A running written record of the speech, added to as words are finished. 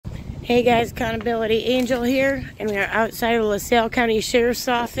Hey guys, Accountability Angel here, and we are outside of LaSalle County Sheriff's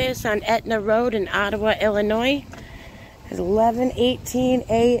Office on Etna Road in Ottawa, Illinois. It's 11:18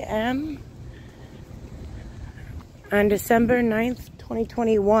 a.m. on December 9th,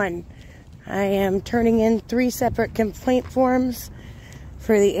 2021. I am turning in 3 separate complaint forms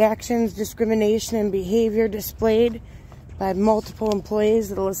for the actions, discrimination, and behavior displayed by multiple employees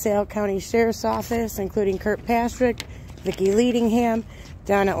of the LaSalle County Sheriff's Office, including Kurt Pastrick, Vicki Leadingham,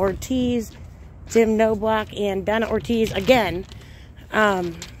 Donna Ortiz, Jim Knoblauch, and Donna Ortiz again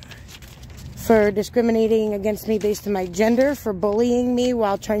for discriminating against me based on my gender, for bullying me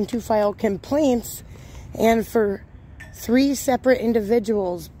while trying to file complaints, and for 3 separate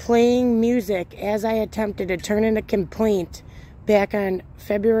individuals playing music as I attempted to turn in a complaint back on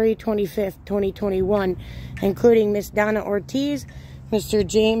February 25th, 2021, including Miss Donna Ortiz, Mr.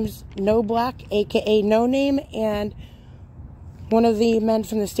 James Knoblauch, aka No Name, and one of the men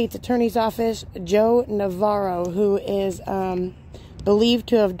from the state's attorney's office, Joe Navarro, who is believed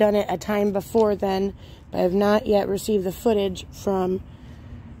to have done it a time before then, but I have not yet received the footage from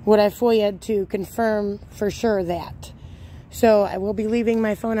what I FOIA'd to confirm for sure that. So I will be leaving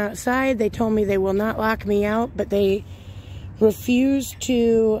my phone outside. They told me they will not lock me out, but they refused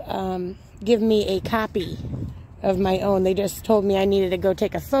to give me a copy of my own. They just told me I needed to go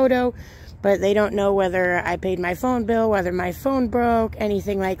take a photo, but they don't know whether I paid my phone bill, whether my phone broke,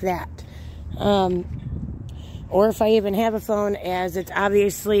 anything like that. Or if I even have a phone, as it's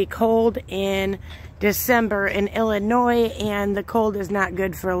obviously cold in December in Illinois, and the cold is not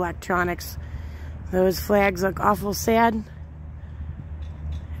good for electronics. Those flags look awful sad.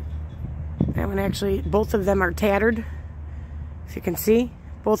 That one actually, both of them are tattered. If you can see,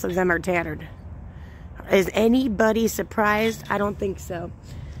 both of them are tattered. Is anybody surprised? I don't think so.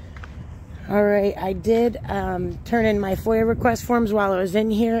 Alright, I did turn in my FOIA request forms while I was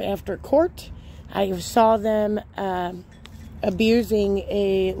in here after court. I saw them abusing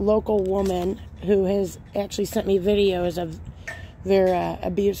a local woman who has actually sent me videos of their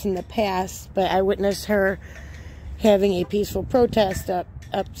abuse in the past, but I witnessed her having a peaceful protest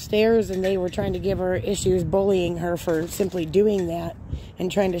upstairs, and they were trying to give her issues, bullying her for simply doing that and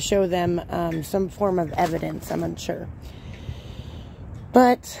trying to show them some form of evidence. I'm unsure.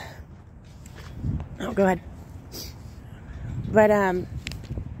 But oh, go ahead. But,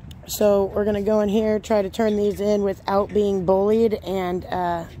 so we're going to go in here, try to turn these in without being bullied, and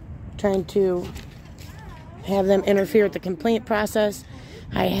trying to have them interfere with the complaint process.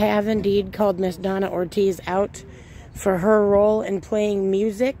 I have indeed called Miss Donna Ortiz out for her role in playing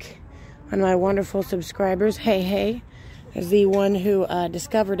music. One of my wonderful subscribers, Hey, is the one who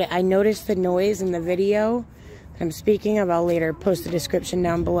discovered it. I noticed the noise in the video I'm speaking of. I'll later post the description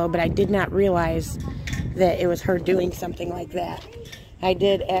down below, but I did not realize that it was her doing something like that. I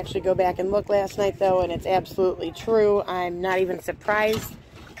did actually go back and look last night, though, and it's absolutely true. I'm not even surprised.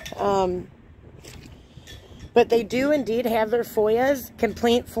 But they do indeed have their FOIAs,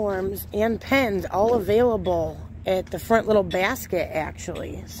 complaint forms, and pens all available at the front little basket,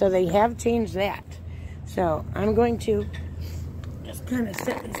 actually. So they have changed that. So I'm going to just kind of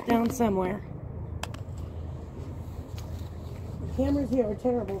set this down somewhere. Cameras here are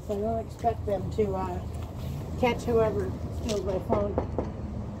terrible, so I don't expect them to catch whoever steals my phone.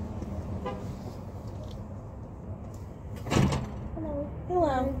 Hello.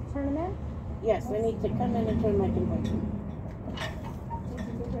 Hello. Turn them in? Yes, I need to come in and turn my complaint. Did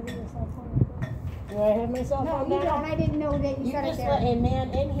you get rid of your cell phone? Do I have my cell phone No, you now? don't. I didn't know that you got it just there. let a man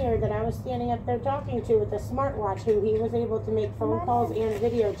in here that I was standing up there talking to with a smartwatch, who he was able to make phone calls and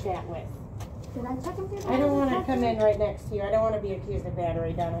video chat with. Did I check them through? I don't want to come in right next to you. I don't want to be accused of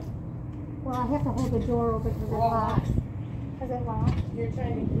battery, Donna. Well, I have to hold the door open because it's locked. Is it locked? You're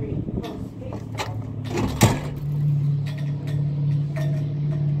trying to create close space.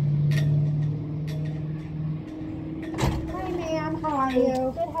 Hi, ma'am. How are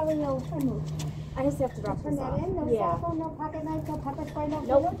you? Good, how are you? I moved. I just have to drop Turn this that off. in. No cell phone, no pocket knife, no pepper spray, no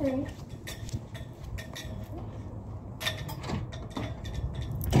Nope. no drink.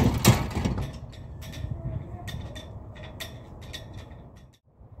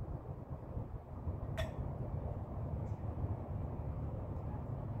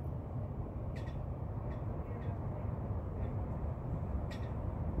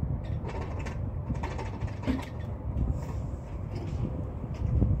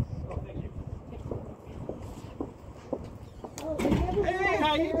 Hey,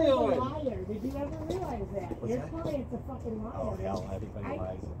 how you doing? Liar. Did you ever realize that? What's Your that? client's a fucking liar. Oh, hell, everybody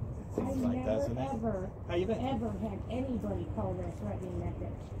lies. It I've seems like, never, doesn't it? ever, How you been? ever had anybody call her threatening that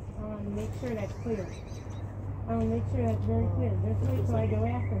bitch. I want to make sure that's clear. I want to make sure that's very clear. Just wait till I go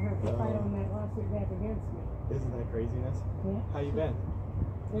after her for Isn't that craziness? Yeah. How you been?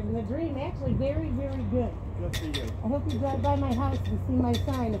 Living the dream. Actually, very, very good. Good for you. I hope you drive by my house and see my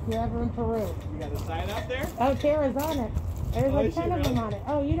sign if you're ever in Peru. You got a sign out there? Oh, Tara's on it. There's like 10 of them on it.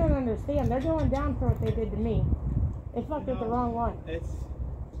 Oh, you don't understand. They're going down for what they did to me. They fucked with the wrong one. It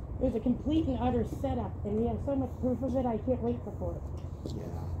was a complete and utter setup, and we have so much proof of it, I can't wait for it. Yeah.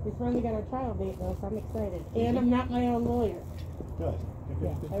 We finally got our trial date, though, so I'm excited. And I'm not my own lawyer. Good.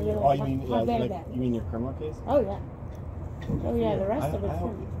 Yeah, Good I for really you. Oh, you like- mean, how bad like, that? you mean your criminal case? Oh, yeah. Oh, yeah, the rest of I it's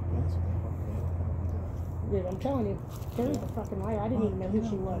hope him. yes, Dude, I'm telling you, Tara's a fucking liar. I didn't even know who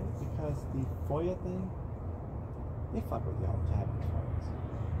she was. Because the FOIA thing, they fuck with you all the time.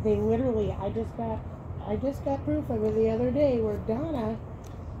 They literally, I just got proof of it the other day where Donna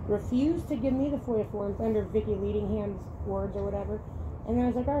refused to give me the FOIA forms under Vicky Leadingham's words or whatever. And then I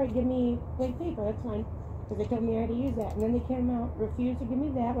was like, all right, give me blank paper, that's fine. Because they told me I had to use that. And then they came out, refused to give me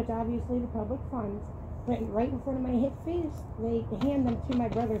that, which obviously the public funds. But right in front of my hip face, they hand them to my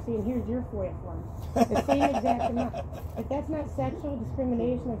brother saying, here's your FOIA forms. The same exact amount. If that's not sexual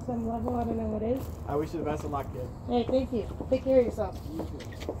discrimination at some level, I don't know what is. I wish you the best of luck, kid. Hey, thank you. Take care of yourself. You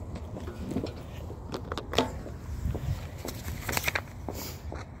too.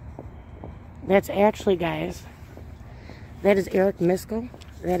 That's actually, guys, that is Eric Miskell.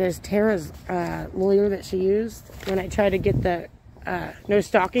 That is Tara's lawyer that she used when I tried to get the no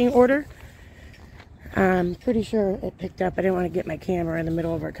stalking order. I'm pretty sure it picked up. I didn't want to get my camera in the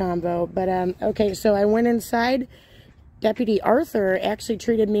middle of our convo. But, okay, so I went inside. Deputy Arthur actually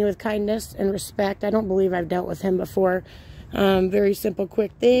treated me with kindness and respect. I don't believe I've dealt with him before. Very simple,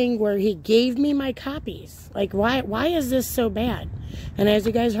 quick thing where he gave me my copies. Like, why is this so bad? And as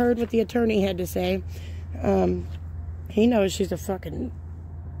you guys heard what the attorney had to say, he knows she's a fucking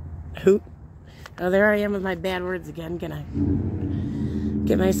hoot. Oh, there I am with my bad words again. Gonna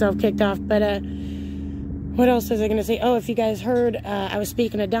get myself kicked off. But, what else was I going to say? Oh, if you guys heard, I was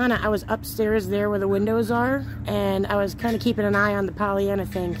speaking to Donna. I was upstairs there where the windows are, and I was kind of keeping an eye on the Pollyanna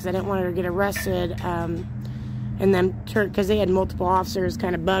thing because I didn't want her to get arrested. And then, because they had multiple officers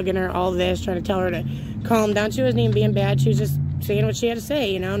kind of bugging her, all this, trying to tell her to calm down. She wasn't even being bad. She was just saying what she had to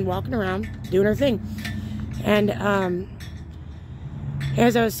say, you know, and walking around, doing her thing. And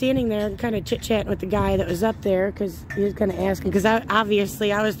as I was standing there, kind of chit-chatting with the guy that was up there, because he was kind of asking, because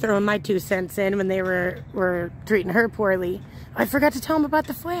obviously I was throwing my 2 cents in when they were treating her poorly. I forgot to tell him about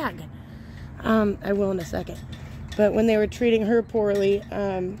the flag. I will in a second. But when they were treating her poorly,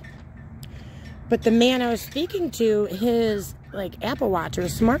 but the man I was speaking to, his like Apple Watch or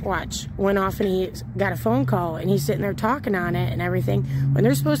smartwatch went off, and he got a phone call, and he's sitting there talking on it and everything, when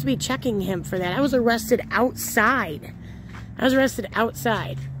they're supposed to be checking him for that. I was arrested outside.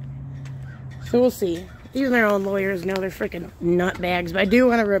 So we'll see. Even their own lawyers know they're freaking nutbags. But I do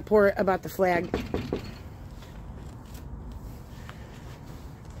want to report about the flag.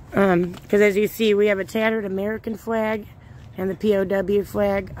 Because as you see, we have a tattered American flag and the POW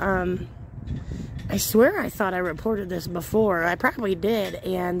flag. I swear I thought I reported this before. I probably did,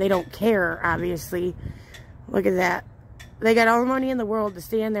 and they don't care, obviously. Look at that. They got all the money in the world to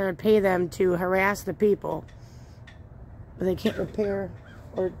stand there and pay them to harass the people. But they can't repair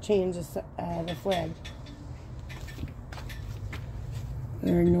or change the flag.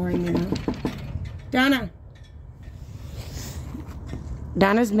 They're ignoring me now. Donna!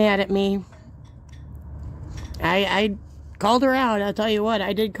 Donna's mad at me. I called her out. I'll tell you what,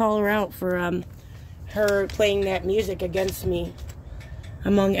 I did call her out for her playing that music against me.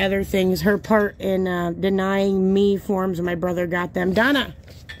 Among other things, her part in denying me forms when my brother got them. Donna!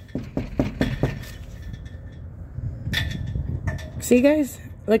 See, guys?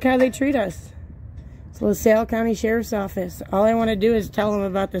 Look how they treat us. It's LaSalle County Sheriff's Office. All I want to do is tell them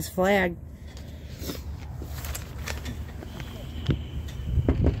about this flag.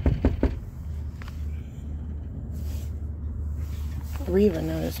 Reva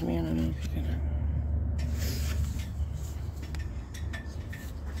noticed me. I don't know if you can.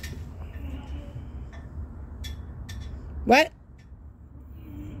 What?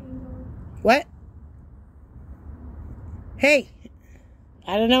 What? Hey!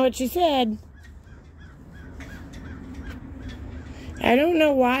 I don't know what she said. I don't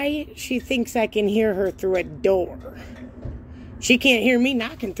know why she thinks I can hear her through a door. She can't hear me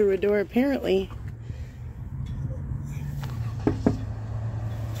knocking through a door, apparently.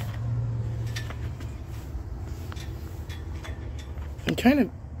 I'm trying to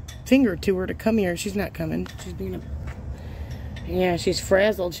finger to her to come here. She's not coming. She's being a... Yeah, she's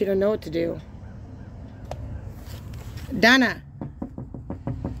frazzled. She don't know what to do. Donna!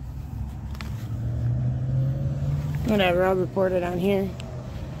 Whatever, I'll report it on here.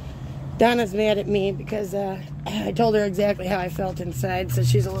 Donna's mad at me because I told her exactly how I felt inside, so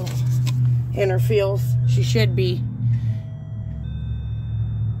she's a little in her feels. She should be.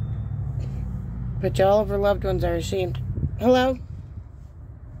 But all of her loved ones are ashamed. Hello?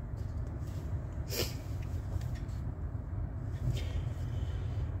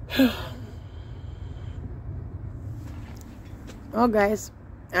 Well, guys,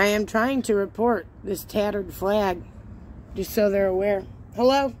 I am trying to report this tattered flag, just so they're aware.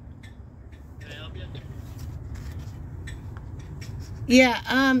 Hello? Can I help you? Yeah,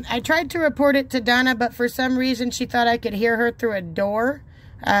 I tried to report it to Donna, but for some reason she thought I could hear her through a door,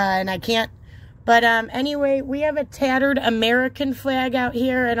 and I can't. But anyway, we have a tattered American flag out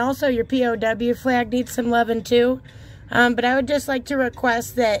here, and also your POW flag needs some loving too. But I would just like to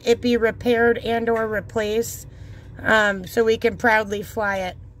request that it be repaired and or replaced, so we can proudly fly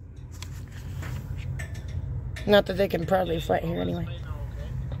it. Not that they can proudly fly it here anyway.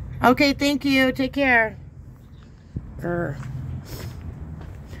 Okay, thank you. Take care.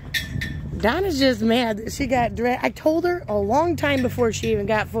 Donna's just mad that she got dragged. I told her a long time before she even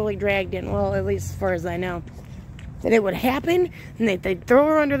got fully dragged in, well, at least as far as I know, that it would happen, and they'd throw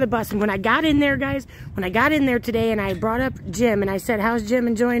her under the bus. And when I got in there, guys, when I got in there today and I brought up Jim, and I said, how's Jim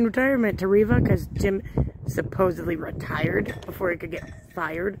enjoying retirement to Reva? Because Jim supposedly retired before he could get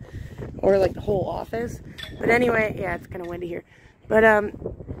fired, or like the whole office. But anyway, yeah, it's kind of windy here. But,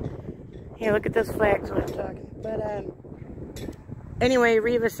 yeah, look at those flags when I'm talking. But, anyway,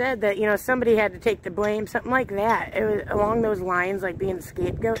 Reva said that, you know, somebody had to take the blame, something like that. It was along those lines, like being the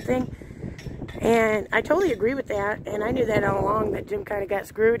scapegoat thing. And I totally agree with that. And I knew that all along, that Jim kind of got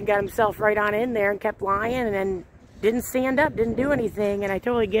screwed and got himself right on in there and kept lying and then didn't stand up, didn't do anything. And I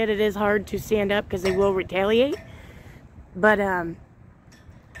totally get it is hard to stand up because they will retaliate. But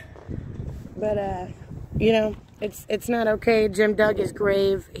you know, it's not okay. Jim dug his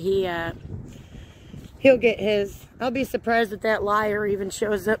grave. He'll get his. I'll be surprised if that liar even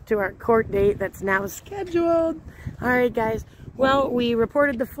shows up to our court date that's now scheduled. All right, guys. Well, we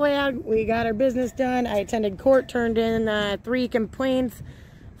reported the flag. We got our business done. I attended court, turned in 3 complaints,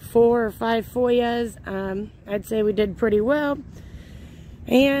 4 or 5 FOIAs. I'd say we did pretty well.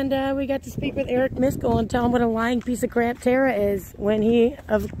 And we got to speak with Eric Miskell and tell him what a lying piece of crap Tara is, when he,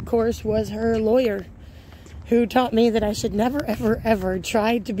 of course, was her lawyer, who taught me that I should never, ever, ever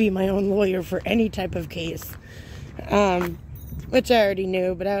try to be my own lawyer for any type of case. Which I already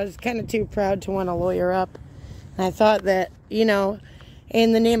knew, but I was kind of too proud to want to lawyer up. And I thought that, you know,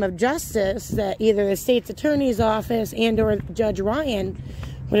 in the name of justice, that either the state's attorney's office and or Judge Ryan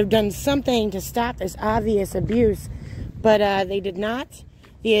would have done something to stop this obvious abuse. But they did not.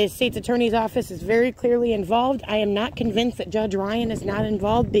 The state's attorney's office is very clearly involved. I am not convinced that Judge Ryan is not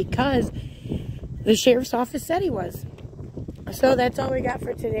involved because the sheriff's office said he was. So that's all we got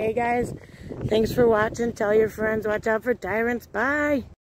for today, guys. Thanks for watching. Tell your friends, watch out for tyrants. Bye.